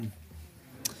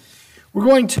We're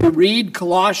going to read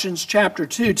Colossians chapter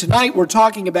 2. Tonight we're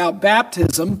talking about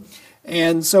baptism,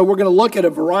 and so we're going to look at a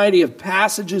variety of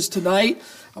passages tonight.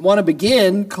 I want to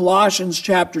begin Colossians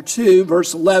chapter 2,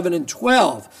 verse 11 and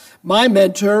 12. My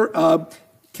mentor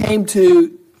came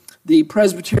to the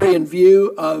Presbyterian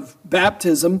view of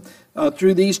baptism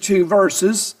through these two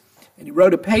verses, and he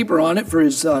wrote a paper on it for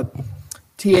his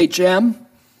THM,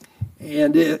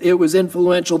 and it was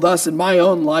influential thus in my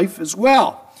own life as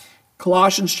well.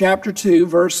 Colossians chapter 2,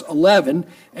 verse 11,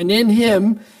 and in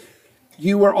him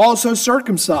you were also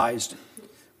circumcised,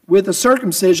 with a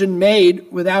circumcision made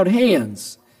without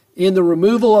hands, in the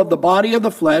removal of the body of the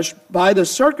flesh by the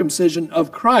circumcision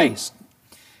of Christ,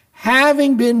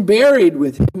 having been buried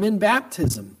with him in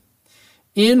baptism,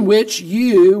 in which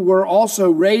you were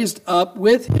also raised up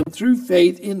with him through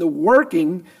faith in the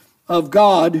working of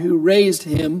God who raised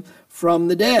him from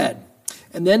the dead.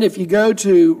 And then if you go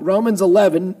to Romans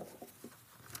 11,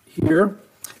 here.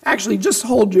 Actually, just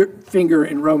hold your finger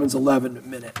in Romans 11 a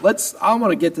minute. I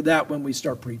want to get to that when we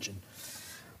start preaching.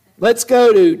 Let's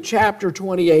go to chapter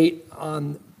 28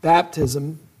 on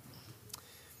baptism.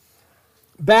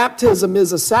 Baptism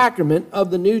is a sacrament of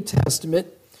the New Testament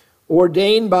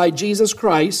ordained by Jesus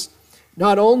Christ,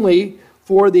 not only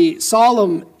for the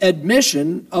solemn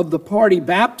admission of the party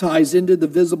baptized into the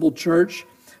visible church,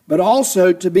 but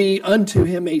also to be unto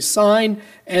him a sign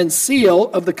and seal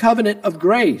of the covenant of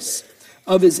grace,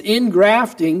 of his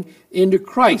ingrafting into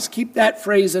Christ. Keep that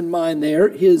phrase in mind there,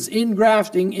 his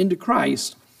ingrafting into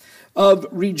Christ, of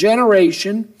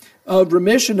regeneration, of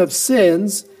remission of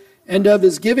sins, and of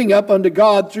his giving up unto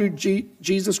God through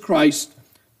Jesus Christ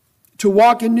to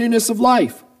walk in newness of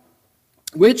life,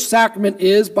 which sacrament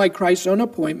is, by Christ's own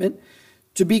appointment,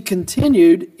 to be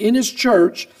continued in his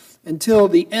church until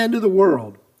the end of the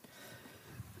world.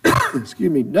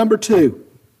 Excuse me. Number 2,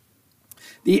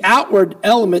 the outward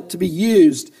element to be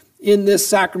used in this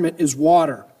sacrament is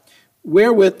water,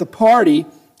 wherewith the party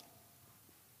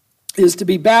is to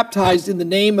be baptized in the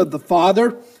name of the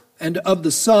Father and of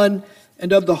the Son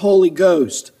and of the Holy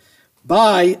Ghost,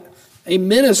 by a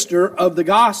minister of the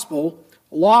gospel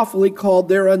lawfully called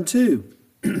thereunto.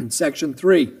 Section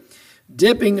 3,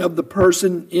 dipping of the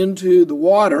person into the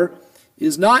water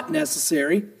is not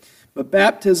necessary, but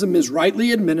baptism is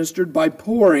rightly administered by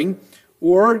pouring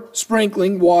or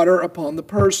sprinkling water upon the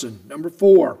person. Number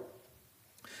 4,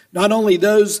 not only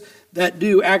those that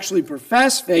do actually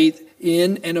profess faith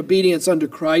in and obedience unto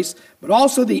Christ, but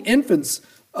also the infants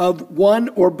of one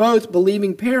or both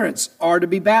believing parents are to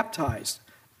be baptized.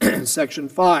 Section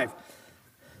 5,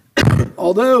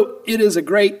 although it is a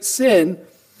great sin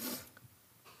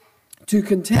to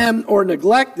contemn or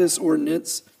neglect this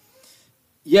ordinance,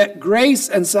 yet grace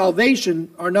and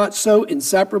salvation are not so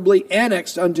inseparably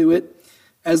annexed unto it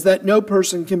as that no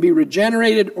person can be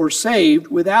regenerated or saved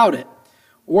without it,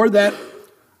 or that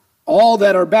all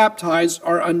that are baptized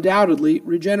are undoubtedly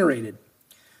regenerated.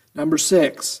 Number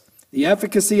 6, the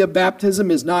efficacy of baptism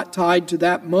is not tied to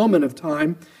that moment of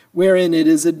time wherein it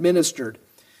is administered.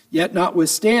 Yet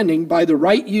notwithstanding, by the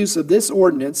right use of this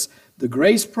ordinance, the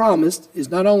grace promised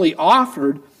is not only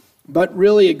offered, but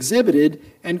really exhibited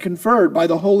and conferred by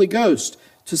the Holy Ghost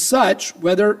to such,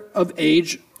 whether of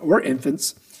age or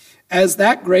infants, as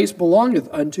that grace belongeth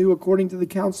unto according to the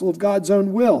counsel of God's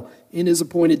own will in his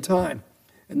appointed time.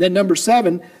 And then number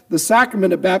 7, the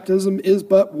sacrament of baptism is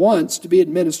but once to be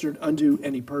administered unto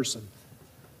any person.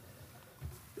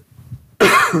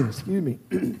 Excuse me.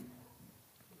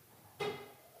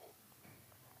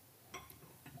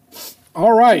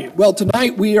 All right. Well,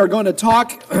 tonight we are going to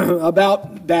talk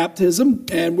about baptism,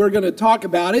 and we're going to talk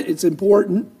about it. It's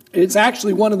important. It's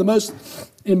actually one of the most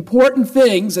important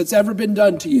things that's ever been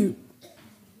done to you.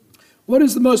 What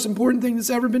is the most important thing that's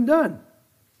ever been done?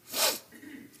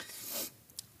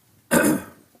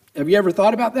 Have you ever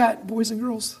thought about that, boys and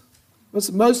girls? What's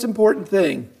the most important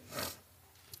thing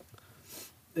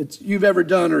that you've ever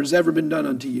done or has ever been done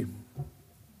unto you?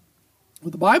 Well,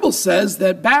 the Bible says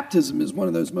that baptism is one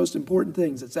of those most important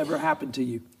things that's ever happened to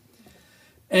you.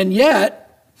 And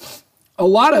yet, a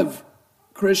lot of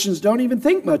Christians don't even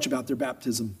think much about their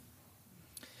baptism.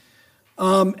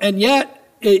 And yet,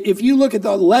 if you look at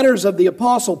the letters of the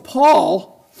Apostle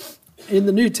Paul in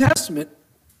the New Testament,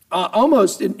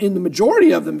 almost in the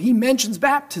majority of them, he mentions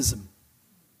baptism.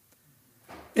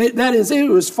 It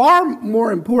was far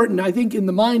more important, I think, in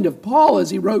the mind of Paul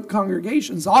as he wrote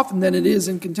congregations often than it is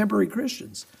in contemporary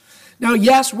Christians. Now,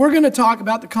 yes, we're going to talk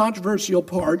about the controversial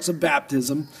parts of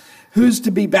baptism, who's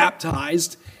to be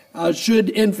baptized, should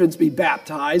infants be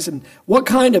baptized, and what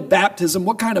kind of baptism,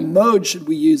 what kind of mode should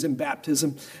we use in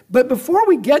baptism. But before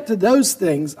we get to those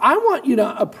things, I want you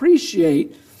to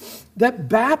appreciate that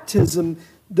baptism,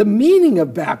 the meaning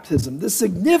of baptism, the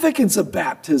significance of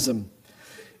baptism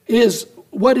is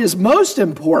what is most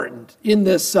important in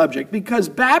this subject, because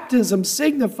baptism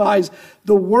signifies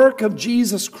the work of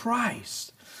Jesus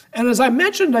Christ. And as I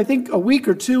mentioned, I think a week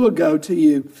or two ago to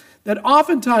you, that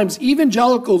oftentimes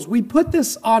evangelicals, we put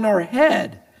this on our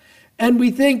head, and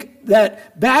we think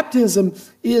that baptism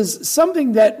is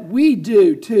something that we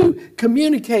do to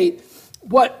communicate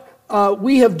what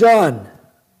we have done.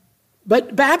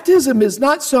 But baptism is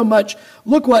not so much,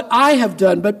 look what I have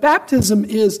done, but baptism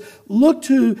is look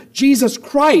to Jesus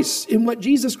Christ in what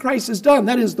Jesus Christ has done.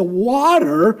 That is, the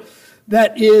water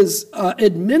that is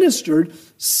administered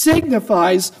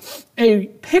signifies a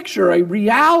picture, a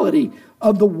reality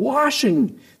of the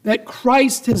washing that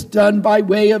Christ has done by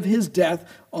way of his death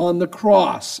on the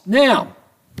cross. Now,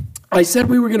 I said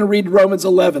we were going to read Romans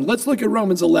 11. Let's look at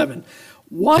Romans 11.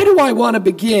 Why do I want to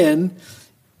begin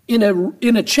in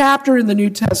a chapter in the New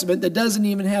Testament that doesn't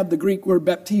even have the Greek word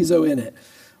baptizo in it?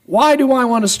 Why do I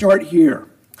want to start here?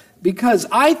 Because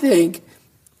I think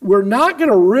we're not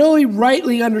going to really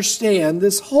rightly understand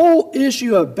this whole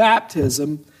issue of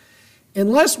baptism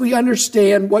unless we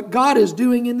understand what God is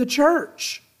doing in the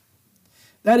church.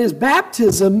 That is,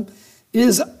 baptism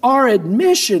is our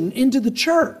admission into the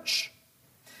church.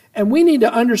 And we need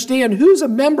to understand who's a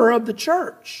member of the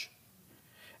church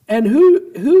and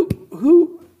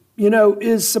who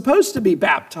is supposed to be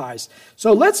baptized.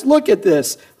 So let's look at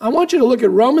this. I want you to look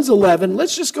at Romans 11.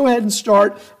 Let's just go ahead and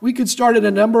start. We could start at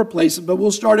a number of places, but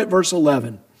we'll start at verse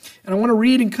 11. And I want to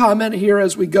read and comment here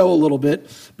as we go a little bit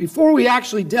before we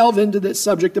actually delve into this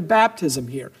subject of baptism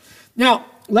here. Now,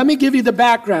 let me give you the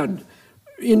background.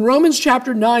 In Romans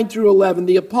chapter 9 through 11,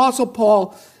 the Apostle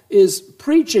Paul is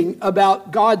preaching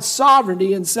about God's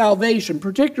sovereignty and salvation.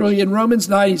 Particularly in Romans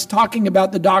 9, he's talking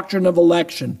about the doctrine of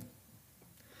election.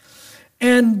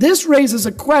 And this raises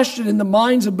a question in the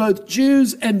minds of both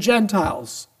Jews and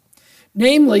Gentiles.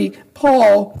 Namely,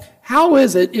 Paul, how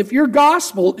is it if your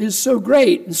gospel is so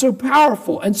great and so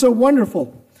powerful and so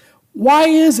wonderful? Why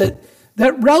is it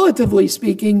that, relatively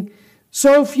speaking,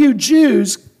 so few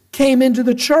Jews came into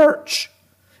the church?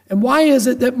 And why is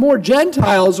it that more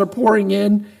Gentiles are pouring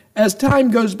in as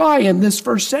time goes by in this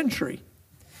first century?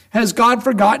 Has God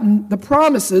forgotten the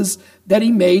promises that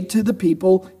he made to the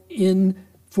people in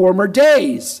former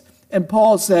days? And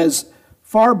Paul says,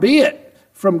 far be it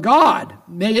from God,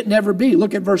 may it never be.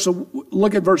 Look at verse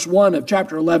 1 of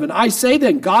chapter 11. I say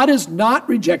then, God has not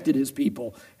rejected his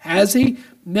people, has he?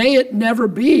 May it never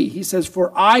be. He says,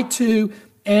 for I too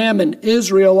am an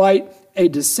Israelite, a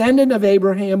descendant of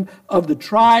Abraham, of the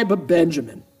tribe of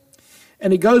Benjamin.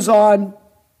 And he goes on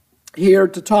here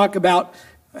to talk about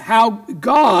how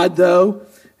God, though,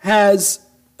 has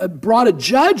brought a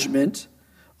judgment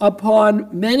upon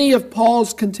many of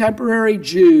Paul's contemporary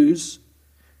Jews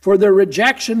for their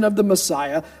rejection of the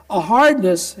Messiah. A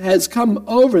hardness has come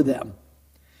over them.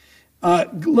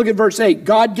 Look at verse 8.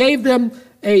 God gave them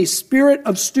a spirit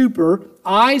of stupor,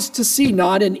 eyes to see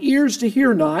not, and ears to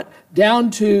hear not,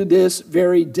 down to this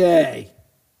very day.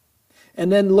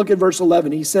 And then look at verse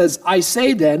 11. He says, I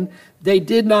say then, they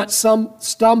did not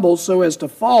stumble so as to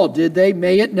fall, did they?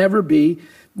 May it never be.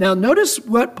 Now notice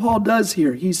what Paul does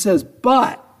here. He says,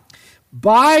 but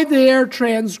by their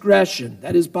transgression,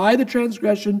 that is, by the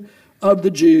transgression of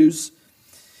the Jews,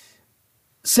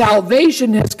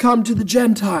 salvation has come to the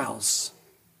Gentiles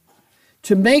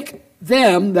to make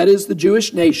them, that is the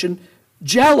Jewish nation,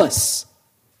 jealous.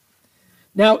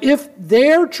 Now, if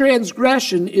their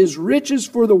transgression is riches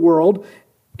for the world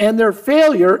and their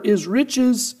failure is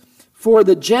riches for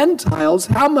the Gentiles,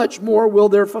 how much more will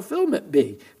their fulfillment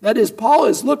be? That is, Paul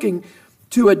is looking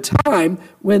to a time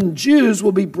when Jews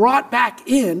will be brought back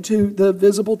into the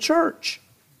visible church.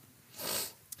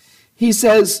 He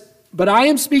says, but I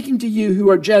am speaking to you who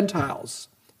are Gentiles,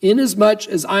 inasmuch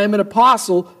as I am an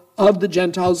apostle of the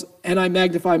Gentiles, and I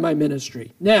magnify my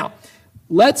ministry. Now,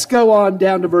 let's go on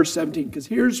down to verse 17, because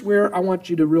here's where I want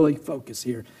you to really focus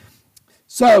here.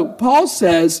 So, Paul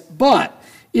says, but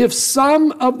if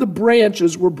some of the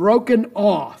branches were broken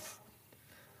off,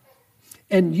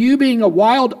 and you being a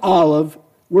wild olive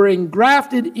were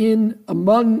engrafted in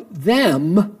among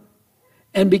them,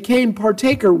 and became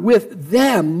partaker with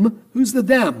them, who's the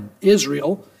them?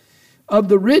 Israel, of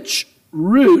the rich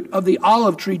root of the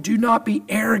olive tree, do not be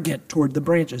arrogant toward the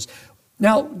branches.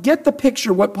 Now, get the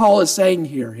picture. What Paul is saying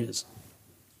here is,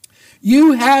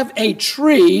 you have a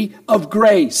tree of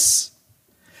grace.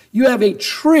 You have a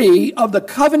tree of the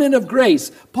covenant of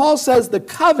grace. Paul says the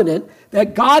covenant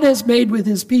that God has made with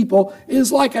his people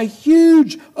is like a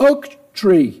huge oak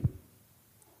tree.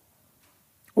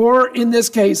 Or in this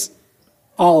case,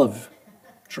 olive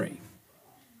tree.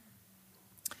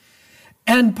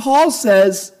 And Paul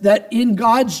says that in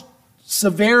God's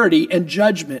severity and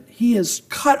judgment, he has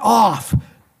cut off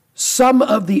some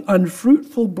of the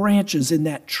unfruitful branches in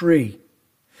that tree.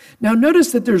 Now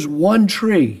notice that there's one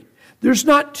tree. There's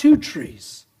not two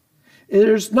trees.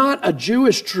 There's not a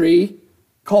Jewish tree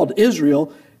called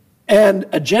Israel and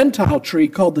a Gentile tree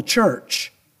called the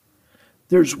church.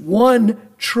 There's one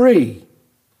tree.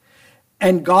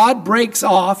 And God breaks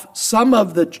off some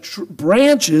of the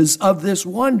branches of this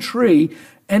one tree,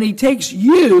 and he takes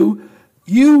you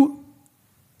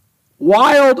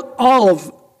wild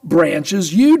olive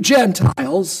branches, you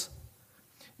Gentiles,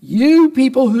 you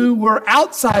people who were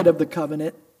outside of the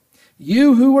covenant,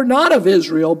 you who were not of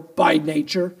Israel by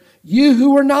nature, you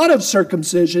who were not of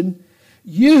circumcision,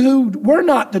 you who were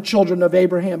not the children of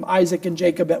Abraham, Isaac, and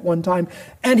Jacob at one time.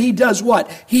 And he does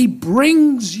what? He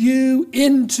brings you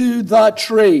into the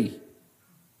tree.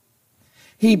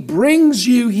 He brings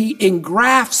you, he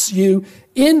engrafts you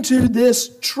into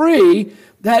this tree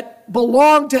that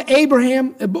belonged to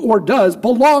Abraham, or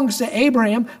belongs to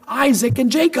Abraham, Isaac,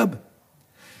 and Jacob.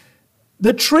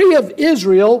 The tree of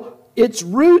Israel, its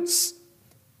roots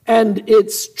and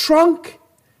its trunk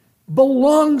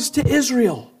belongs to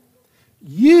Israel.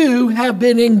 You have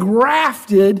been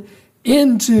engrafted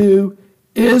into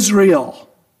Israel.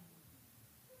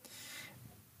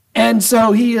 And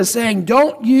so he is saying,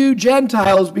 don't you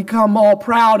Gentiles become all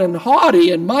proud and haughty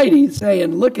and mighty,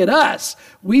 saying, look at us.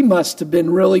 We must have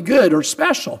been really good or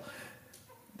special,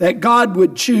 that God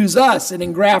would choose us and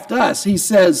engraft us. He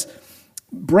says,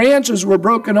 branches were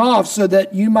broken off so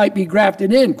that you might be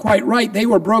grafted in. Quite right, they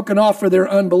were broken off for their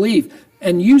unbelief.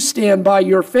 And you stand by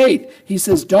your faith. He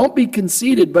says, don't be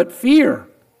conceited, but fear.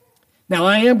 Now,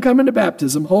 I am coming to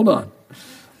baptism. Hold on.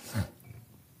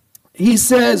 He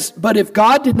says, but if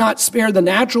God did not spare the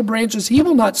natural branches, he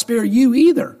will not spare you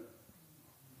either.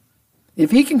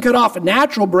 If he can cut off a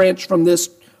natural branch from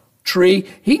this tree,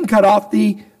 he can cut off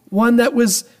the one that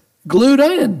was glued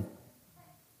in.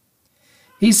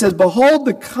 He says, behold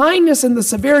the kindness and the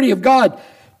severity of God.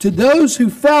 To those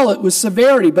who fell, it was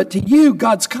severity, but to you,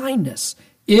 God's kindness,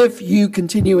 if you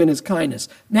continue in his kindness.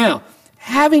 Now,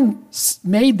 having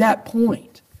made that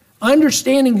point,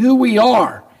 understanding who we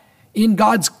are in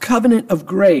God's covenant of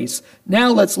grace, now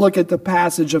let's look at the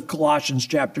passage of Colossians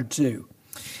chapter 2.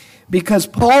 Because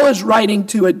Paul is writing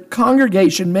to a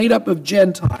congregation made up of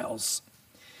Gentiles,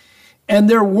 and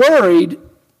they're worried,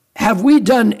 have we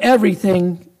done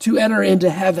everything to enter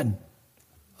into heaven,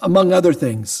 among other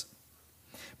things?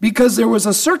 Because there was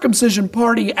a circumcision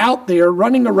party out there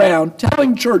running around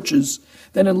telling churches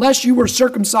that unless you were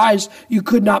circumcised, you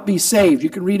could not be saved. You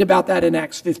can read about that in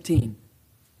Acts 15.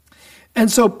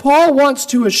 And so Paul wants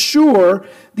to assure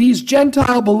these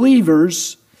Gentile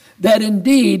believers that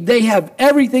indeed they have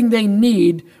everything they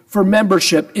need for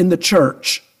membership in the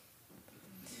church.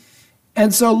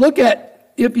 And so look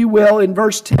at, if you will, in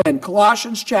verse 10,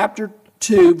 Colossians chapter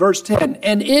 2, verse 10.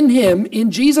 And in him, in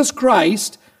Jesus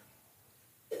Christ,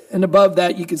 and above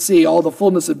that, you can see all the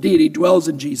fullness of deity dwells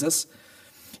in Jesus.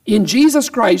 In Jesus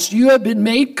Christ, you have been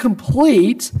made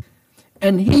complete,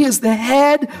 and he is the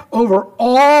head over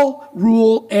all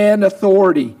rule and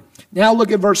authority. Now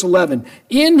look at verse 11.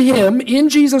 In him, in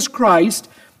Jesus Christ,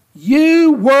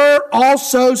 you were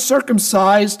also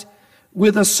circumcised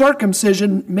with a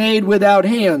circumcision made without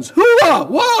hands. Hooah!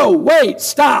 Whoa! Wait!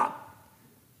 Stop!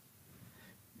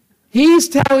 He's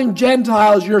telling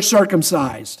Gentiles you're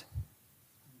circumcised.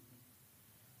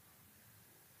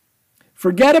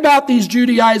 Forget about these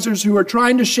Judaizers who are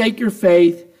trying to shake your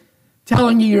faith,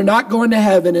 telling you you're not going to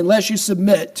heaven unless you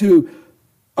submit to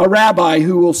a rabbi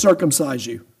who will circumcise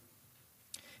you.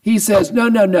 He says,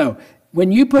 no.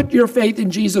 When you put your faith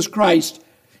in Jesus Christ,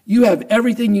 you have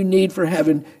everything you need for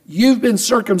heaven. You've been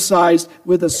circumcised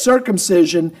with a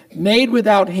circumcision made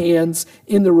without hands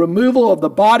in the removal of the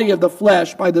body of the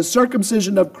flesh by the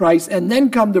circumcision of Christ. And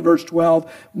then come to verse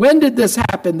 12. When did this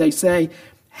happen? They say,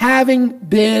 having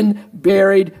been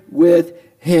buried with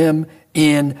him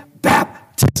in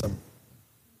baptism.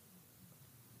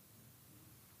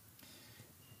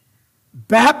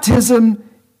 Baptism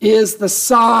is the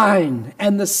sign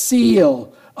and the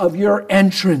seal of your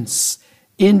entrance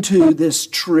into this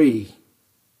tree.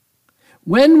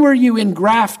 When were you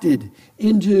engrafted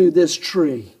into this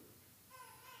tree?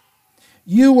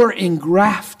 You were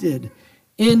engrafted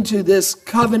into this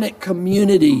covenant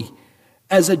community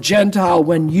as a Gentile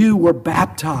when you were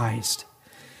baptized.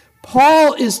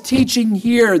 Paul is teaching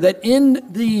here that in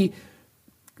the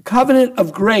covenant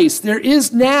of grace, there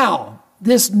is now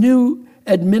this new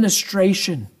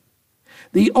administration.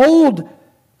 The old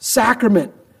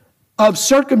sacrament of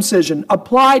circumcision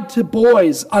applied to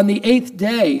boys on the 8th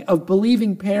day of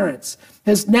believing parents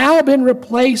has now been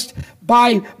replaced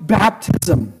by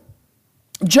baptism.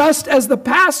 Just as the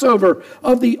Passover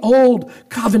of the Old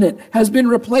Covenant has been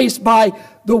replaced by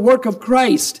the work of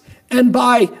Christ and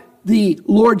by the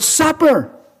Lord's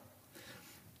Supper.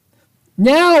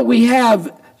 Now we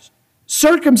have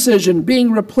circumcision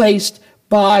being replaced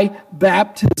by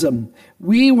baptism.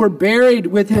 We were buried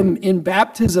with him in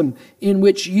baptism, in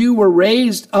which you were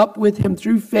raised up with him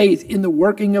through faith in the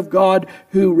working of God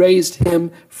who raised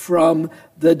him from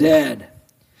the dead.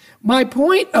 My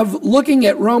point of looking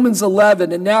at Romans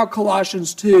 11 and now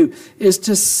Colossians 2 is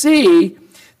to see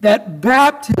that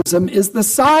baptism is the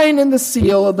sign and the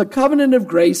seal of the covenant of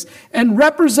grace and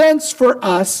represents for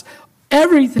us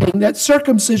everything that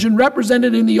circumcision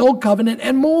represented in the old covenant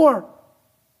and more.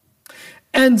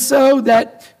 And so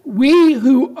that we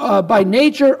who by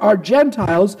nature are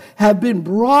Gentiles have been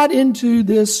brought into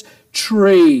this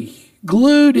tree,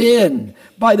 glued in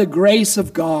by the grace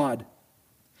of God.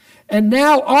 And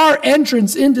now our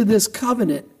entrance into this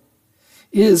covenant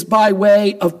is by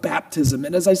way of baptism.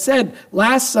 And as I said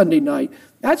last Sunday night,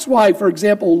 that's why, for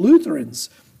example, Lutherans,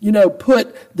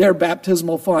 put their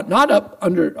baptismal font not up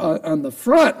under on the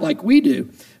front like we do,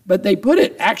 but they put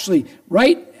it actually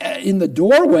right in the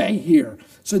doorway here,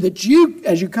 so that you,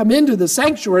 as you come into the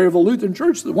sanctuary of a Lutheran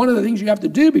church, one of the things you have to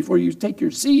do before you take your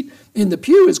seat in the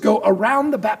pew is go around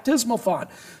the baptismal font,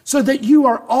 so that you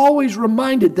are always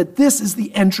reminded that this is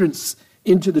the entrance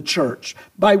into the church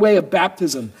by way of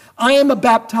baptism. I am a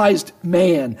baptized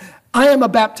man. I am a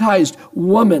baptized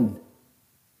woman.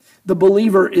 The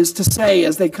believer is to say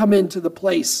as they come into the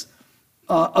place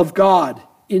of God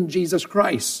in Jesus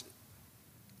Christ.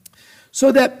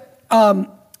 So that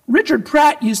Richard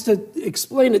Pratt used to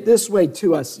explain it this way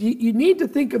to us. You need to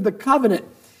think of the covenant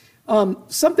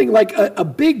something like a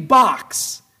big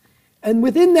box. And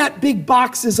within that big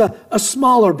box is a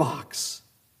smaller box.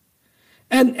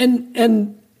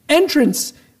 And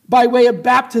entrance by way of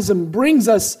baptism brings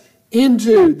us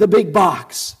into the big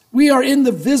box. We are in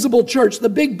the visible church. The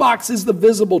big box is the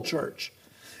visible church.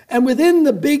 And within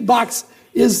the big box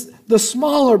is the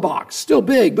smaller box, still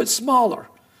big, but smaller.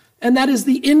 And that is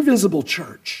the invisible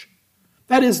church.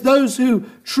 That is those who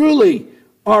truly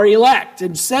are elect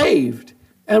and saved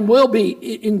and will be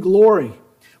in glory.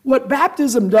 What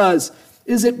baptism does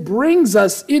is it brings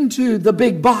us into the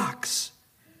big box.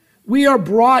 We are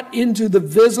brought into the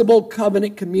visible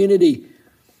covenant community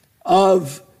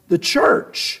of the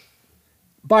church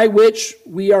by which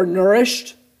we are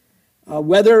nourished,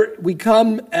 whether we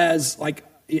come as, like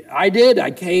I did,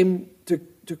 I came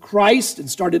to Christ and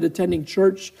started attending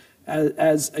church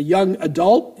as a young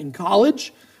adult in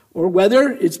college, or whether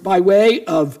it's by way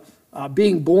of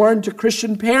being born to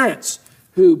Christian parents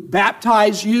who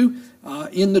baptize you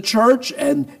in the church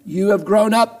and you have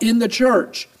grown up in the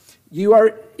church. You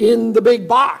are in the big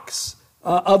box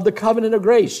of the covenant of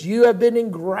grace. You have been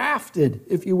engrafted,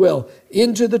 if you will,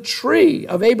 into the tree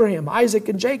of Abraham, Isaac,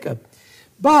 and Jacob.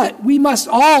 But we must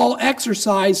all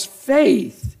exercise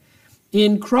faith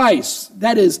in Christ.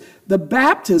 That is, the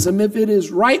baptism, if it is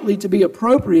rightly to be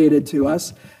appropriated to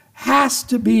us, has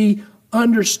to be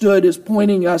understood as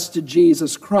pointing us to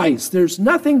Jesus Christ. There's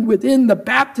nothing within the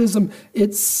baptism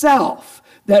itself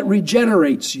that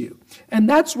regenerates you. And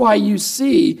that's why you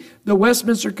see the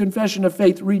Westminster Confession of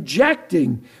Faith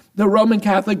rejecting the Roman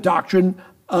Catholic doctrine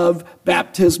of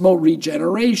baptismal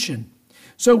regeneration.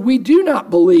 So we do not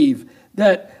believe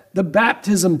that the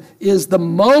baptism is the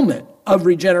moment of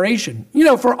regeneration.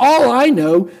 For all I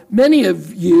know, many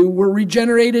of you were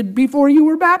regenerated before you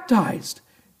were baptized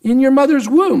in your mother's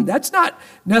womb. That's not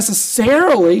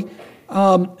necessarily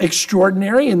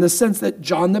extraordinary in the sense that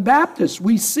John the Baptist,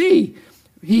 we see,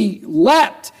 he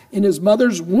leapt in his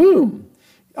mother's womb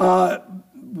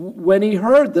when he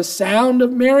heard the sound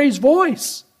of Mary's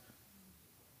voice.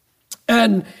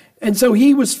 And so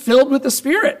he was filled with the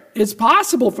Spirit. It's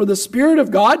possible for the Spirit of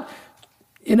God,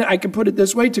 and I can put it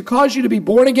this way, to cause you to be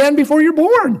born again before you're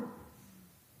born.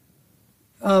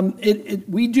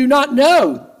 We do not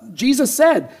know. Jesus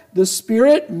said, the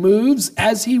Spirit moves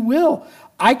as he will.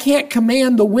 I can't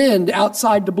command the wind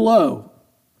outside to blow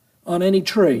on any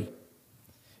tree.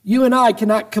 You and I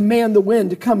cannot command the wind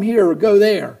to come here or go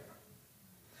there.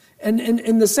 And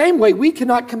in the same way, we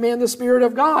cannot command the Spirit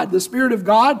of God. The Spirit of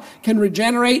God can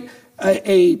regenerate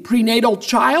a prenatal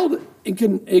child. It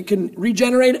can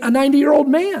regenerate a 90-year-old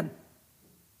man.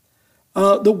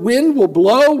 The wind will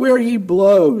blow where he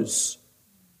blows.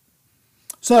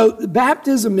 So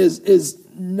baptism is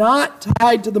not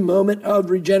tied to the moment of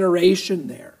regeneration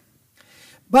there.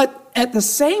 But at the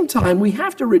same time, we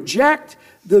have to reject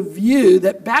the view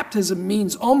that baptism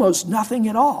means almost nothing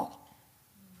at all.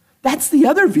 That's the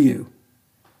other view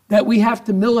that we have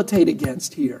to militate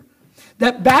against here.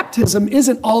 That baptism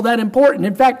isn't all that important.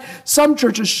 In fact, some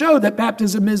churches show that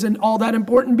baptism isn't all that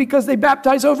important because they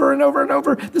baptize over and over and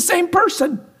over the same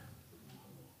person.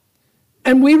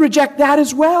 And we reject that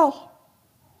as well.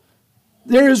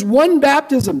 There is one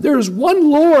baptism. There is one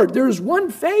Lord. There is one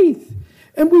faith.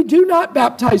 And we do not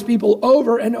baptize people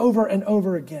over and over and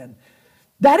over again.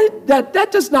 That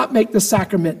does not make the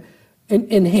sacrament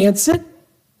enhance it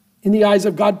in the eyes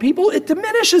of God people. It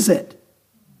diminishes it.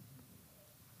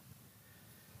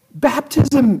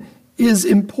 Baptism is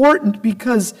important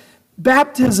because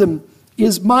baptism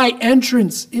is my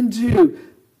entrance into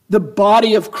the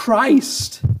body of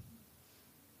Christ.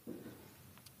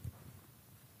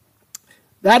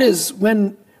 That is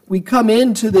when we come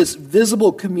into this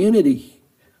visible community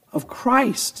of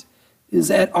Christ,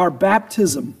 is at our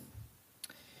baptism.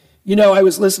 You know, I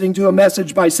was listening to a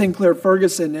message by Sinclair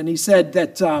Ferguson, and he said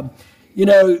that,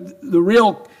 the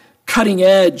real cutting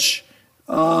edge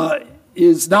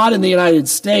is not in the United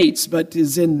States, but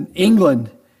is in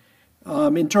England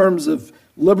in terms of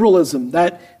liberalism,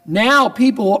 that now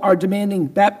people are demanding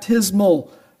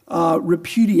baptismal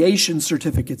repudiation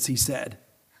certificates, he said.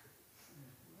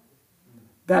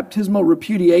 Baptismal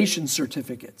repudiation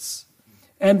certificates.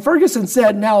 And Ferguson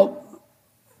said, now,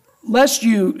 lest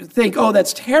you think, oh,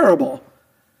 that's terrible,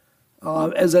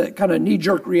 as a kind of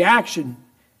knee-jerk reaction,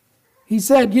 he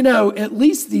said, at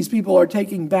least these people are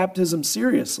taking baptism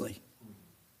seriously.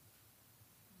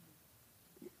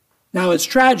 Now, it's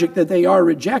tragic that they are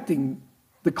rejecting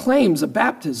the claims of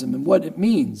baptism and what it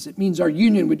means. It means our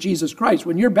union with Jesus Christ.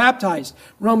 When you're baptized,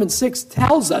 Romans 6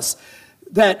 tells us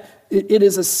that it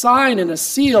is a sign and a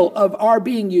seal of our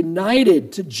being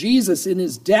united to Jesus in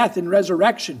his death and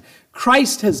resurrection.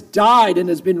 Christ has died and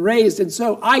has been raised, and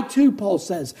so I too, Paul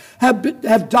says,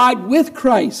 have died with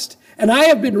Christ, and I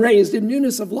have been raised in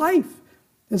newness of life.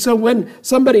 And so when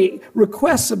somebody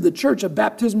requests of the church a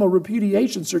baptismal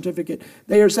repudiation certificate,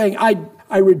 they are saying,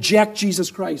 I reject Jesus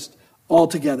Christ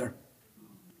altogether.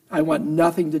 I want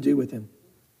nothing to do with him.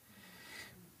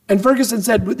 And Ferguson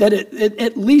said that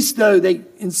at least, though, they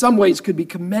in some ways could be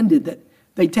commended that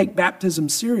they take baptism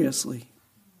seriously.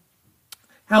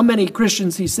 How many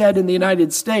Christians, he said, in the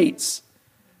United States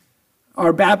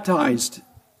are baptized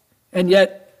and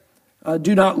yet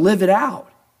do not live it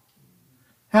out?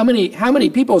 How many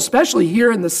people, especially here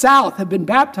in the South, have been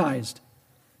baptized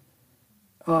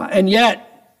and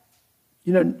yet,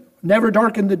 never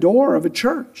darkened the door of a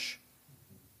church?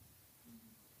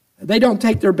 They don't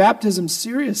take their baptism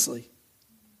seriously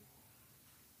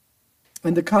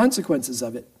and the consequences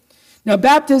of it. Now,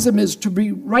 baptism is to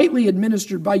be rightly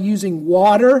administered by using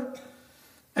water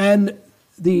and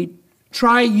the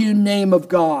triune name of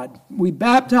God. We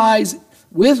baptize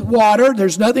with water.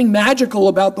 There's nothing magical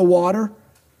about the water.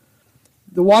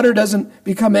 The water doesn't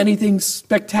become anything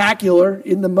spectacular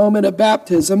in the moment of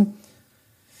baptism.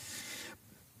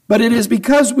 But it is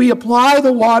because we apply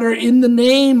the water in the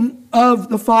name of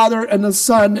the Father and the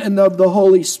Son and of the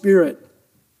Holy Spirit.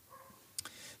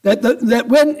 That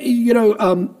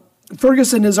when,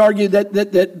 Ferguson has argued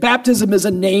that baptism is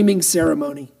a naming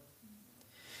ceremony.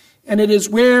 And it is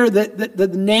where the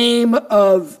name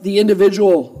of the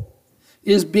individual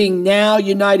is being now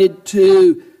united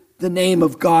to the name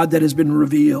of God that has been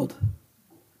revealed.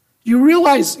 You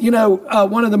realize,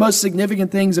 one of the most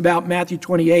significant things about Matthew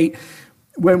 28,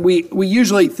 when we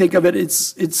usually think of it,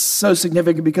 it's so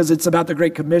significant because it's about the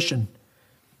Great Commission.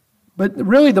 But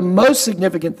really the most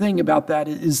significant thing about that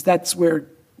is that's where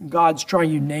God's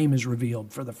triune name is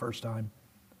revealed for the first time.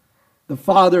 The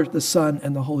Father, the Son,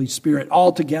 and the Holy Spirit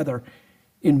all together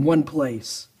in one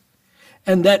place.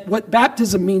 And that what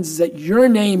baptism means is that your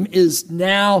name is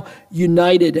now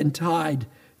united and tied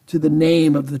to the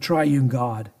name of the triune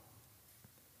God.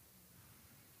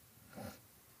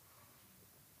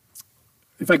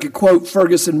 If I could quote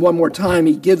Ferguson one more time,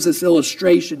 he gives this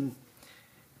illustration.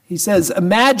 He says,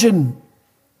 imagine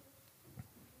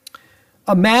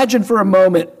for a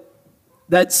moment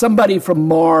that somebody from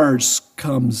Mars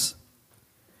comes,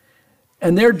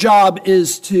 and their job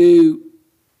is to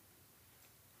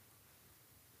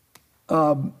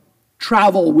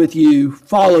travel with you,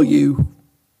 follow you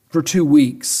for 2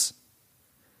 weeks.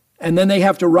 And then they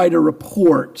have to write a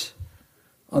report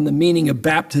on the meaning of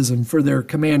baptism for their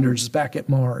commanders back at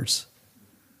Mars.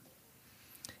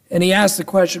 And he asked the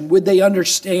question, would they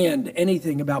understand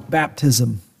anything about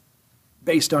baptism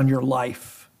based on your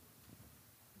life?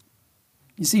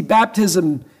 You see,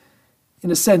 baptism,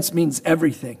 in a sense, means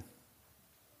everything.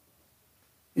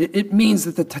 It means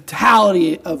that the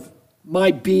totality of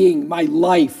my being, my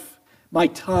life, my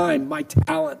time, my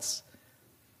talents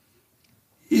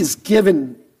is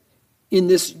given in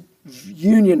this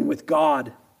union with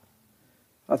God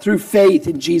through faith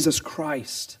in Jesus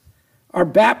Christ. Our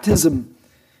baptism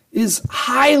is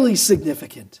highly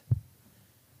significant.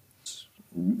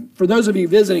 For those of you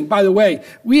visiting, by the way,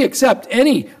 we accept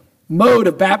any mode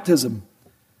of baptism.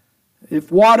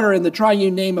 If water in the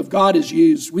triune name of God is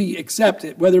used, we accept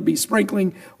it, whether it be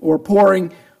sprinkling or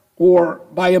pouring or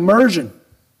by immersion.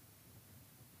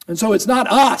 And so it's not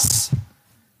us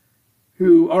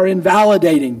who are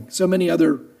invalidating so many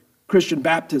other Christian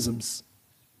baptisms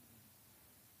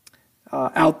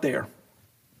out there.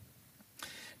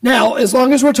 Now, as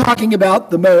long as we're talking about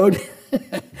the mode,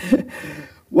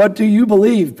 what do you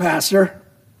believe, Pastor?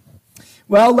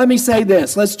 Well, let me say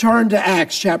this. Let's turn to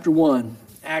Acts chapter 1.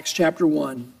 Acts chapter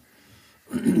 1.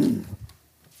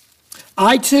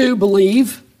 I too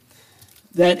believe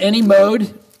that any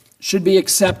mode should be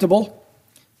acceptable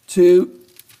to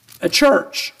a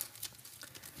church.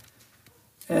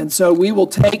 And so we will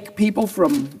take people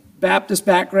from Baptist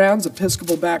backgrounds,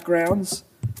 Episcopal backgrounds,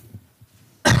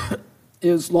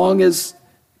 as long as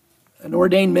an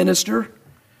ordained minister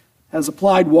has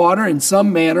applied water in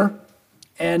some manner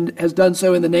and has done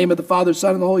so in the name of the Father,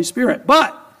 Son, and the Holy Spirit.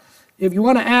 But if you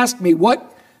want to ask me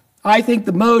what I think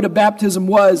the mode of baptism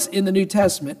was in the New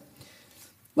Testament,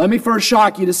 let me first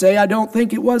shock you to say I don't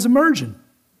think it was immersion.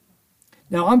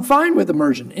 Now, I'm fine with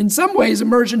immersion. In some ways,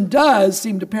 immersion does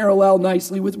seem to parallel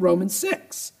nicely with Romans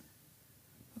 6.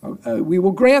 We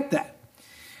will grant that.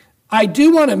 I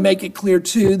do want to make it clear,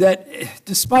 too, that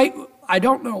despite, I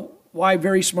don't know why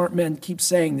very smart men keep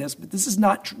saying this, but this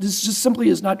just simply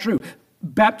is not true.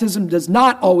 Baptism does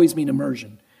not always mean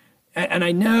immersion. And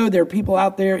I know there are people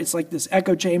out there, it's like this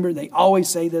echo chamber, they always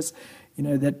say this,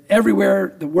 that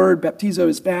everywhere the word baptizo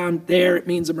is found, there it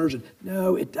means immersion.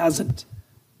 No, it doesn't.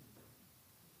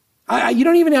 You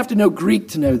don't even have to know Greek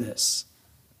to know this.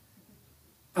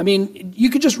 I mean, you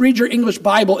could just read your English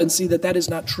Bible and see that that is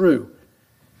not true.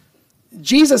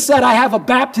 Jesus said, I have a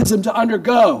baptism to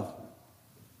undergo.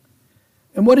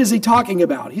 And what is he talking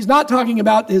about? He's not talking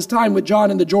about his time with John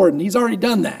in the Jordan. He's already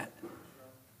done that.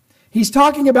 He's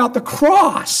talking about the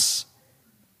cross.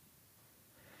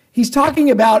 He's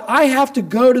talking about, I have to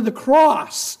go to the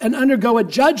cross and undergo a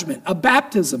judgment, a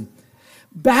baptism.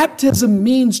 Baptism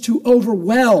means to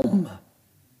overwhelm.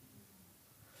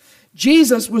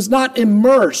 Jesus was not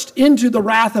immersed into the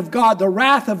wrath of God. The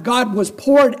wrath of God was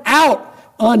poured out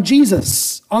on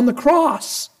Jesus on the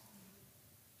cross.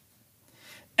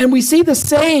 And we see the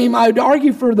same, I would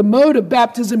argue, for the mode of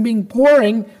baptism being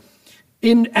pouring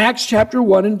in Acts chapter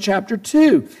 1 and chapter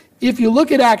 2. If you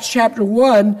look at Acts chapter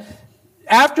 1,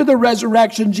 after the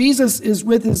resurrection, Jesus is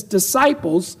with his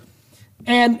disciples,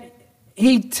 and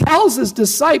he tells his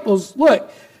disciples,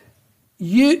 look,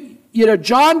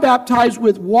 John baptized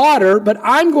with water, but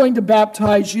I'm going to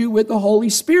baptize you with the Holy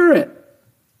Spirit.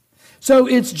 So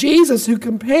it's Jesus who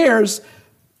compares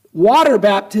water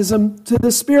baptism to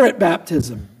the Spirit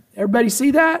baptism. Everybody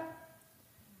see that?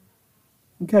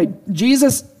 Okay,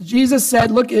 Jesus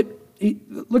said, look at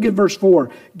verse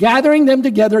 4. Gathering them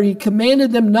together, he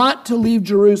commanded them not to leave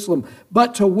Jerusalem,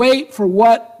 but to wait for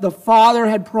what the Father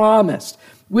had promised,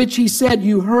 which he said,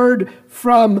 you heard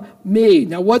from me.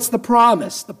 Now, what's the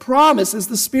promise? The promise is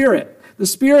the Spirit. The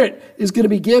Spirit is going to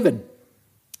be given.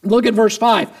 Look at verse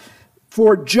 5.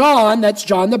 For John, that's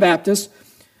John the Baptist,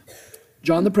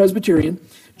 John the Presbyterian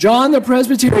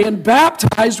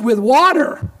baptized with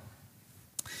water.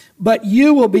 But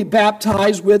you will be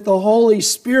baptized with the Holy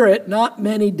Spirit not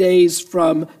many days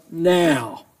from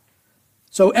now.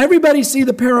 So everybody see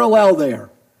the parallel there.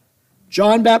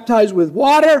 John baptized with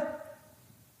water.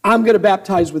 I'm going to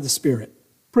baptize with the Spirit.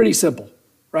 Pretty simple,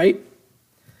 right?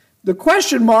 The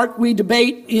question mark we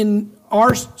debate in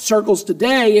our circles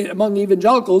today among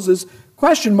evangelicals is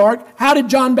question mark, how did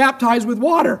John baptize with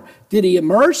water? Did he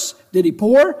immerse? Did he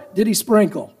pour? Did he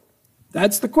sprinkle?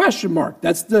 That's the question mark.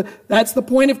 That's the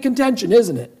point of contention,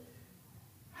 isn't it?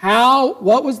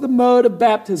 What was the mode of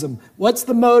baptism? What's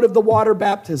the mode of the water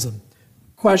baptism?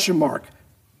 Question mark.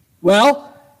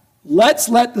 Well, let's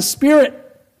let the Spirit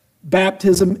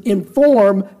baptism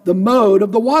inform the mode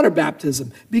of the water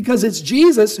baptism, because it's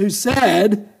Jesus who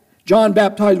said, John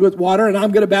baptized with water, and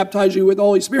I'm going to baptize you with the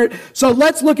Holy Spirit. So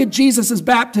let's look at Jesus'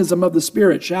 baptism of the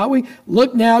Spirit, shall we?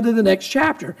 Look now to the next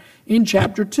chapter, in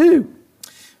chapter 2.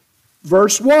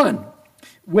 Verse 1,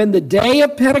 when the day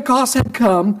of Pentecost had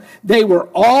come, they were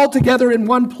all together in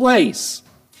one place.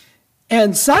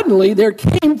 And suddenly there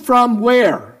came from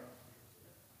where?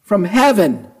 From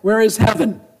heaven. Where is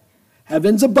heaven?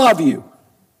 Heaven's above you.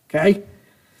 Okay?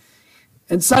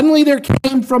 And suddenly there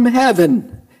came from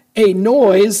heaven a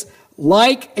noise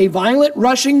like a violent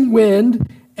rushing wind,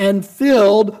 and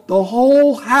filled the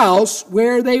whole house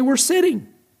where they were sitting.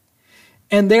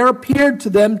 And there appeared to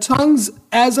them tongues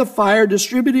as of fire,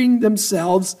 distributing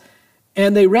themselves,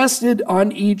 and they rested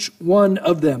on each one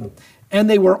of them. And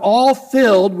they were all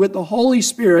filled with the Holy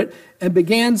Spirit, and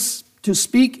began to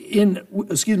speak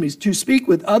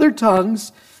with other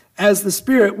tongues as the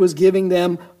Spirit was giving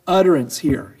them utterance.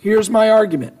 Here's my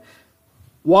argument.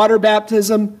 Water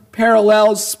baptism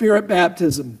parallels Spirit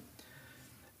baptism.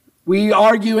 We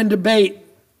argue and debate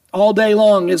all day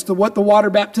long as to what the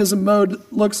water baptism mode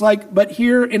looks like, but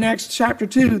here in Acts chapter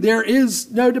 2, there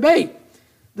is no debate.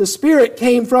 The Spirit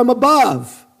came from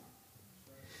above.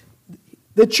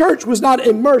 The church was not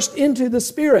immersed into the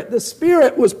Spirit. The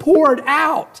Spirit was poured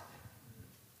out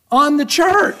on the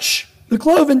church. The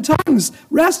cloven tongues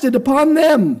rested upon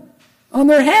them, on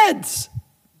their heads.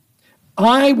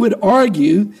 I would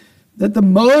argue that the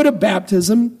mode of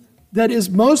baptism that is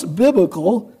most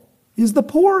biblical is the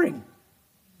pouring.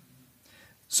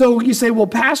 So you say, well,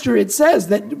 Pastor, it says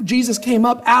that Jesus came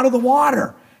up out of the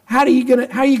water. How are you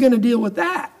going to deal with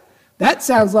that? That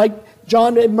sounds like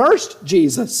John immersed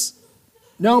Jesus.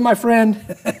 No, my friend,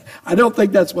 I don't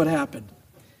think that's what happened.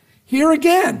 Here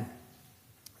again,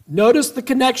 notice the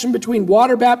connection between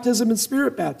water baptism and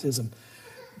Spirit baptism.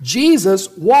 Jesus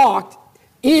walked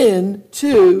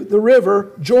into the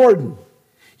river Jordan.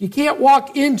 You can't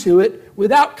walk into it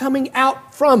without coming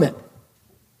out from it.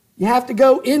 You have to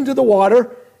go into the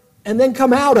water and then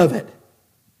come out of it.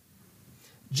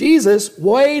 Jesus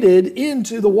waded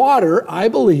into the water, I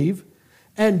believe,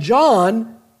 and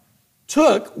John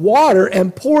took water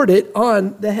and poured it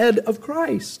on the head of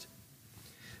Christ.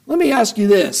 Let me ask you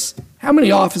this. How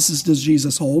many offices does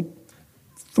Jesus hold?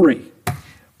 3.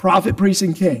 Prophet, priest,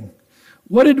 and king.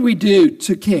 What did we do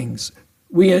to kings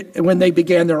when they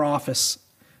began their office?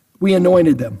 We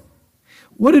anointed them.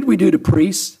 What did we do to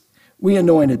priests? We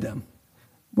anointed them.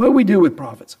 What do we do with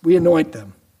prophets? We anoint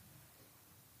them.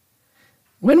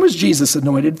 When was Jesus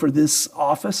anointed for this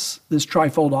office, this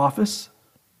trifold office?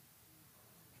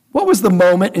 What was the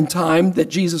moment in time that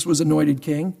Jesus was anointed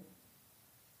king?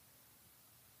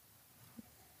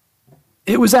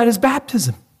 It was at his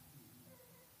baptism.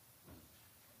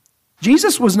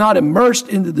 Jesus was not immersed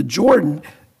into the Jordan.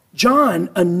 John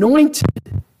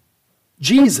anointed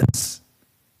Jesus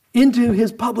into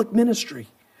his public ministry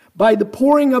by the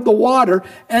pouring of the water.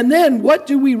 And then what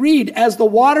do we read? As the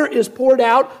water is poured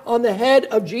out on the head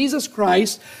of Jesus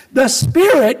Christ, the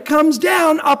Spirit comes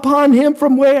down upon him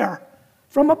from where?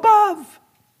 From above.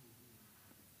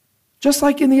 Just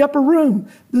like in the upper room,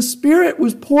 the Spirit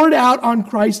was poured out on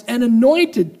Christ and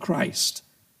anointed Christ.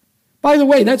 By the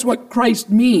way, that's what Christ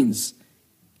means.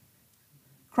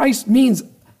 Christ means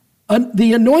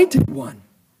the anointed one.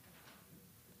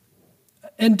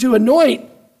 And to anoint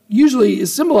usually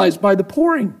is symbolized by the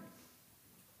pouring.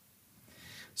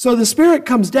 So the Spirit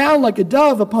comes down like a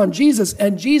dove upon Jesus,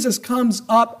 and Jesus comes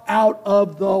up out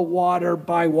of the water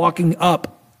by walking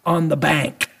up on the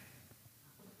bank.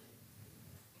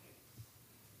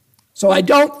 So I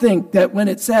don't think that when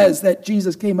it says that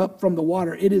Jesus came up from the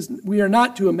water, we are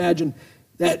not to imagine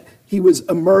that he was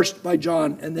immersed by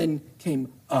John and then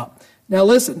came up. Now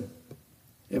listen,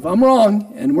 if I'm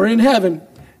wrong and we're in heaven,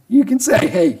 you can say,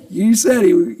 hey, you said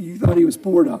you thought he was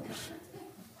poured on.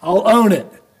 I'll own it.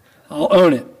 I'll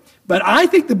own it. But I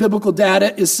think the biblical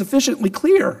data is sufficiently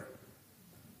clear.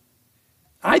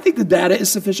 I think the data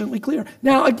is sufficiently clear.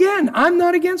 Now, again, I'm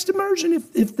not against immersion.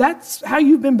 If that's how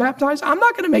you've been baptized, I'm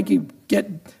not going to make you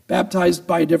get baptized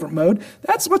by a different mode.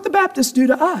 That's what the Baptists do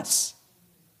to us.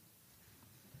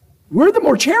 We're the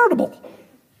more charitable.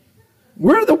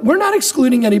 We're not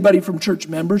excluding anybody from church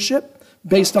membership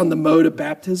based on the mode of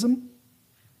baptism.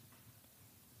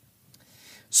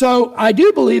 So I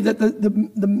do believe that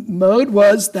the mode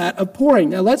was that of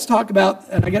pouring. Now let's talk about,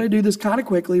 and I got to do this kind of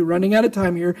quickly, running out of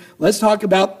time here. Let's talk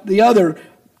about the other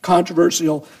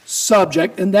controversial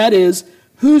subject, and that is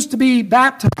who's to be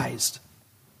baptized.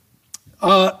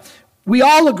 We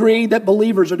all agree that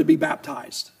believers are to be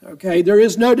baptized. Okay, there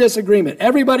is no disagreement.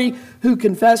 Everybody who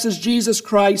confesses Jesus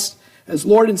Christ as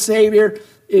Lord and Savior,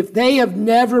 if they have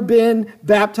never been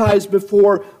baptized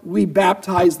before, we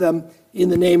baptize them in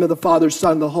the name of the Father,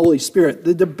 Son, and the Holy Spirit.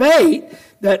 The debate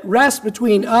that rests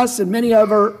between us and many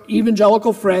of our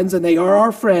evangelical friends, and they are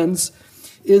our friends,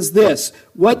 is this: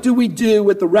 what do we do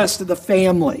with the rest of the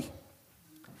family?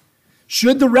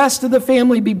 Should the rest of the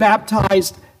family be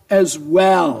baptized as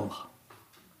well?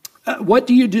 What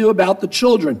do you do about the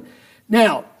children?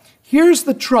 Now, here's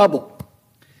the trouble.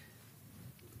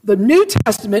 The New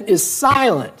Testament is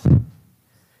silent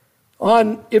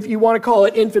on, if you want to call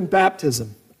it, infant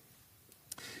baptism.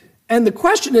 And the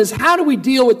question is, how do we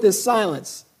deal with this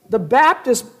silence? The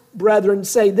Baptist brethren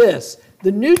say this: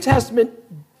 the New Testament,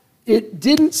 it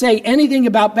didn't say anything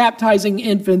about baptizing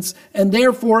infants, and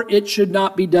therefore it should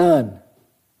not be done.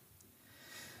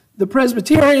 The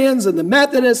Presbyterians and the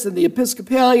Methodists and the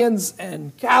Episcopalians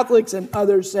and Catholics and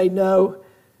others say no.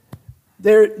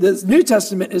 The New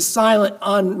Testament is silent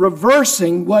on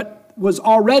reversing what was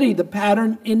already the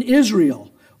pattern in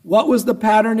Israel. What was the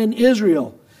pattern in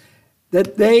Israel?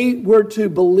 That they were to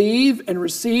believe and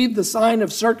receive the sign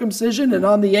of circumcision, and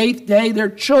on the 8th day their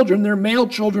children, their male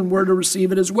children, were to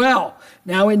receive it as well.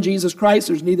 Now in Jesus Christ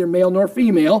there's neither male nor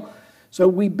female, so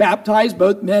we baptize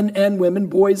both men and women,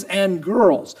 boys and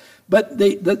girls. But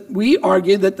we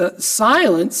argue that the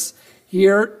silence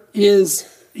here is,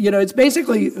 it's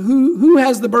basically who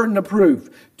has the burden of proof?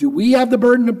 Do we have the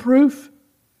burden of proof?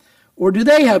 Or do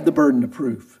they have the burden of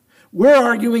proof? We're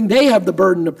arguing they have the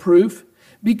burden of proof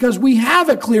because we have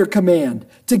a clear command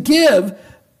to give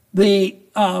the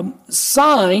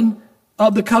sign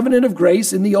of the covenant of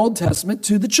grace in the Old Testament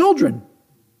to the children.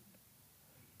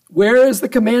 Where is the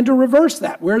command to reverse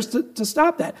that? Where's to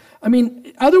stop that?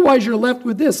 Otherwise you're left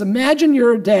with this. Imagine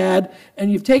you're a dad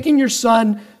and you've taken your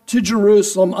son to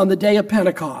Jerusalem on the day of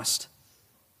Pentecost.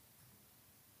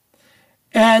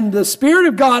 And the Spirit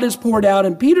of God is poured out,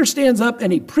 and Peter stands up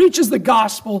and he preaches the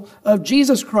gospel of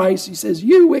Jesus Christ. He says,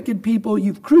 you wicked people,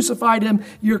 you've crucified him,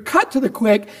 you're cut to the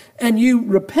quick, and you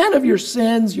repent of your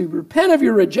sins, you repent of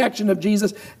your rejection of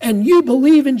Jesus, and you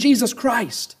believe in Jesus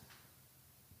Christ.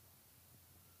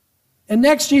 And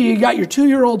next to you got your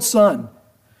 2-year-old son,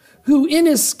 who in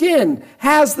his skin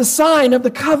has the sign of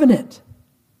the covenant.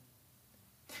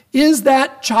 Is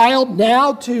that child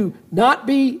now to not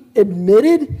be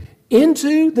admitted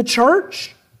into the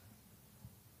church?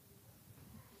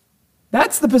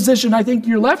 That's the position I think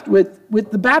you're left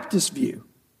with the Baptist view.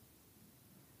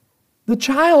 The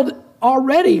child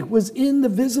already was in the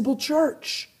visible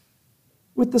church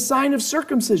with the sign of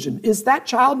circumcision. Is that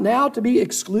child now to be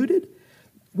excluded?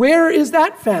 Where is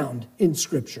that found in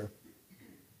Scripture?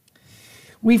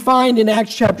 We find in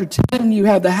Acts chapter 10, you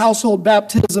have the household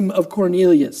baptism of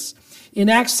Cornelius. In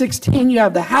Acts 16, you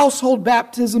have the household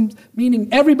baptism, meaning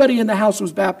everybody in the house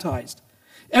was baptized.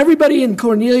 Everybody in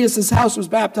Cornelius' house was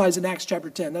baptized in Acts chapter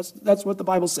 10. That's what the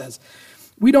Bible says.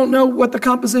 We don't know what the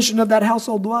composition of that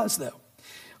household was, though.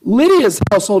 Lydia's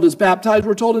household is baptized,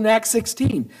 we're told in Acts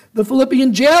 16. The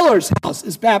Philippian jailer's house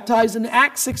is baptized in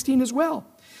Acts 16 as well.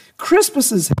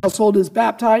 Crispus's household is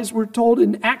baptized, we're told,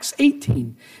 in Acts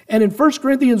 18. And in 1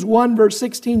 Corinthians 1, verse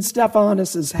 16,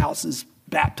 Stephanus' house is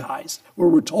baptized, where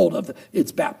we're told of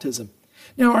its baptism.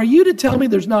 Now, are you to tell me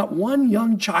there's not one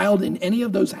young child in any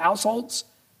of those households?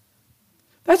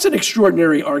 That's an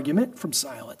extraordinary argument from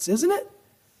silence, isn't it?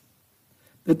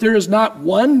 That there is not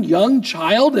one young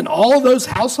child in all of those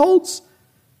households?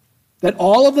 That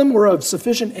all of them were of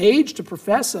sufficient age to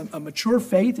profess a mature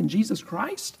faith in Jesus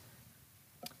Christ?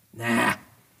 Nah.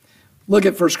 Look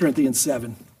at 1 Corinthians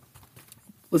 7.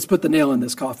 Let's put the nail in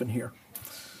this coffin here.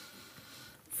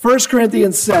 1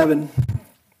 Corinthians 7.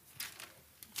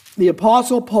 The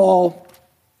Apostle Paul,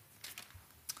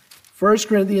 1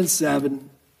 Corinthians 7.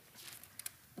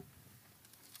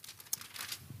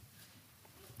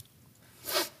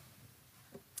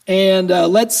 And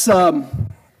let's, where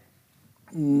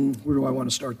do I want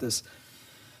to start this?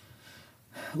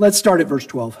 Let's start at verse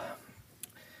 12.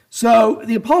 So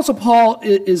the Apostle Paul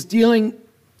is dealing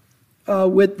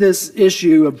with this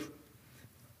issue of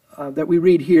that we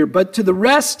read here. But to the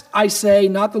rest I say,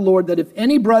 not the Lord, that if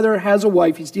any brother has a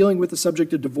wife, he's dealing with the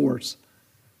subject of divorce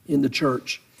in the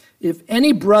church. If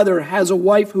any brother has a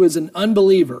wife who is an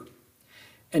unbeliever,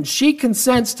 and she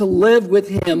consents to live with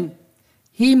him,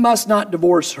 he must not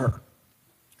divorce her.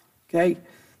 Okay?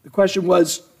 The question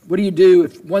was, what do you do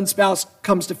if one spouse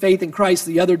comes to faith in Christ,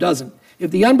 the other doesn't? If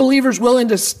the unbeliever's willing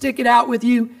to stick it out with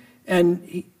you,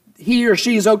 and he or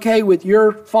she is okay with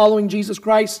your following Jesus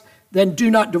Christ, then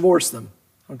do not divorce them.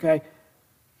 Okay?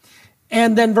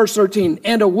 And then verse 13,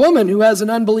 and a woman who has an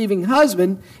unbelieving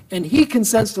husband, and he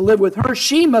consents to live with her,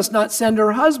 she must not send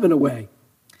her husband away.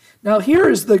 Now here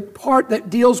is the part that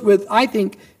deals with, I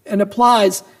think, and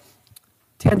applies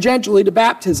tangentially to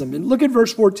baptism. And look at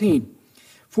verse 14.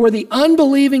 For the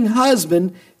unbelieving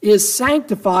husband is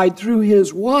sanctified through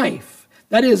his wife.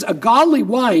 That is, a godly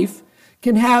wife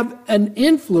can have an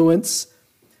influence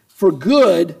for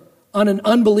good on an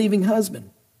unbelieving husband.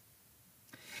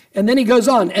 And then he goes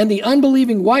on, and the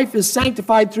unbelieving wife is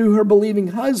sanctified through her believing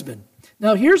husband.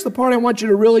 Now here's the part I want you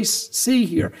to really see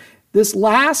here. This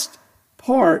last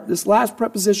part, this last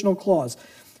prepositional clause.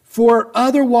 For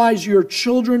otherwise your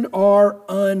children are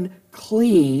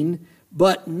unclean,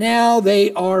 but now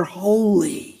they are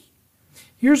holy.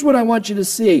 Here's what I want you to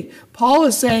see. Paul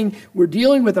is saying we're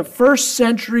dealing with a first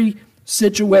century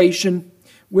situation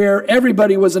where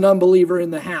everybody was an unbeliever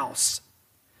in the house.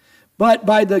 But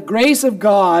by the grace of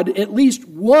God, at least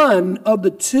one of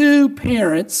the two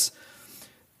parents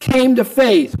came to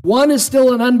faith. One is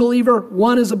still an unbeliever,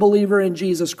 one is a believer in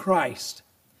Jesus Christ.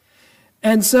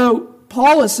 And so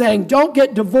Paul is saying, don't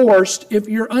get divorced if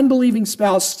your unbelieving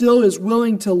spouse still is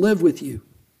willing to live with you.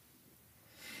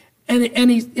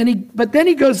 But then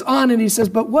he goes on and he says,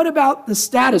 but what about the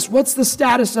status? What's the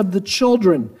status of the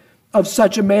children of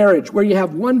such a marriage where you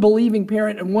have one believing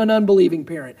parent and one unbelieving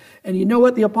parent? And you know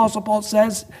what the Apostle Paul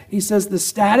says? He says the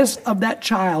status of that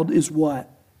child is what?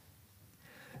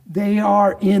 They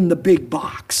are in the big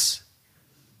box.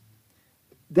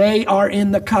 They are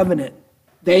in the covenant.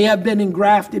 They have been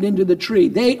engrafted into the tree.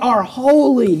 They are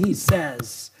holy, he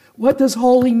says. What does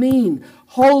holy mean?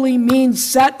 Holy means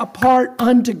set apart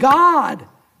unto God.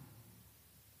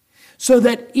 So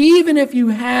that even if you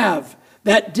have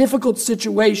that difficult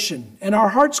situation, and our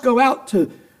hearts go out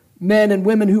to men and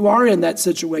women who are in that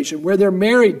situation, where they're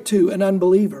married to an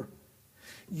unbeliever.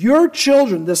 Your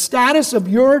children, the status of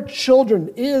your children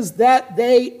is that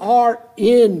they are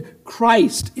in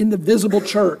Christ, in the visible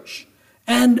church.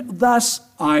 And thus,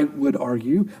 I would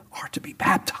argue, are to be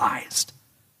baptized.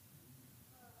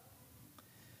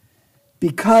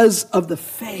 Because of the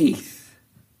faith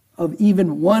of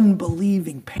even one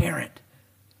believing parent,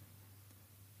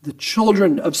 the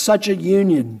children of such a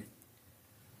union,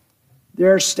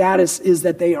 their status is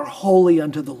that they are holy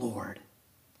unto the Lord.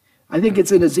 I think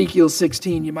it's in Ezekiel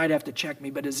 16. You might have to check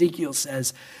me, but Ezekiel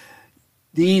says,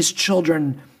 these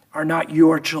children are not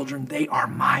your children. They are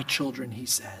my children, he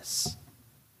says.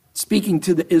 Speaking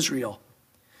to the Israel.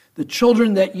 The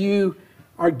children that you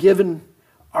are given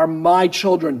are my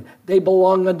children. They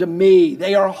belong unto me.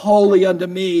 They are holy unto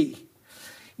me.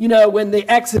 You know, when the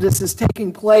Exodus is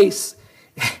taking place,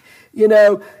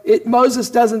 Moses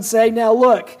doesn't say, now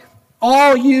look,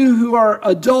 all you who are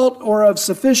adult or of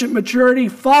sufficient maturity,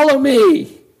 follow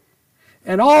me.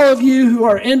 And all of you who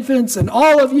are infants and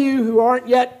all of you who aren't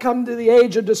yet come to the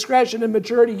age of discretion and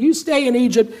maturity, you stay in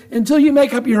Egypt until you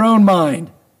make up your own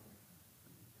mind.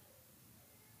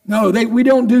 No, we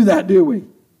don't do that, do we?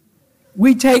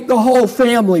 We take the whole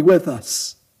family with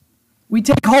us. We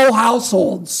take whole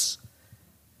households.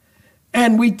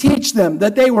 And we teach them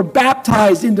that they were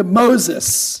baptized into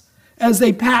Moses as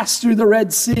they passed through the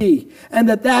Red Sea. And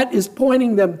that is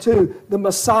pointing them to the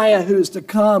Messiah who is to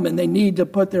come. And they need to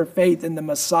put their faith in the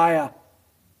Messiah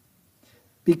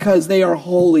because they are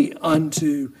holy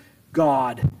unto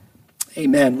God.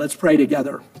 Amen. Let's pray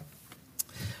together.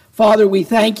 Father, we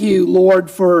thank you,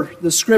 Lord, for the scripture.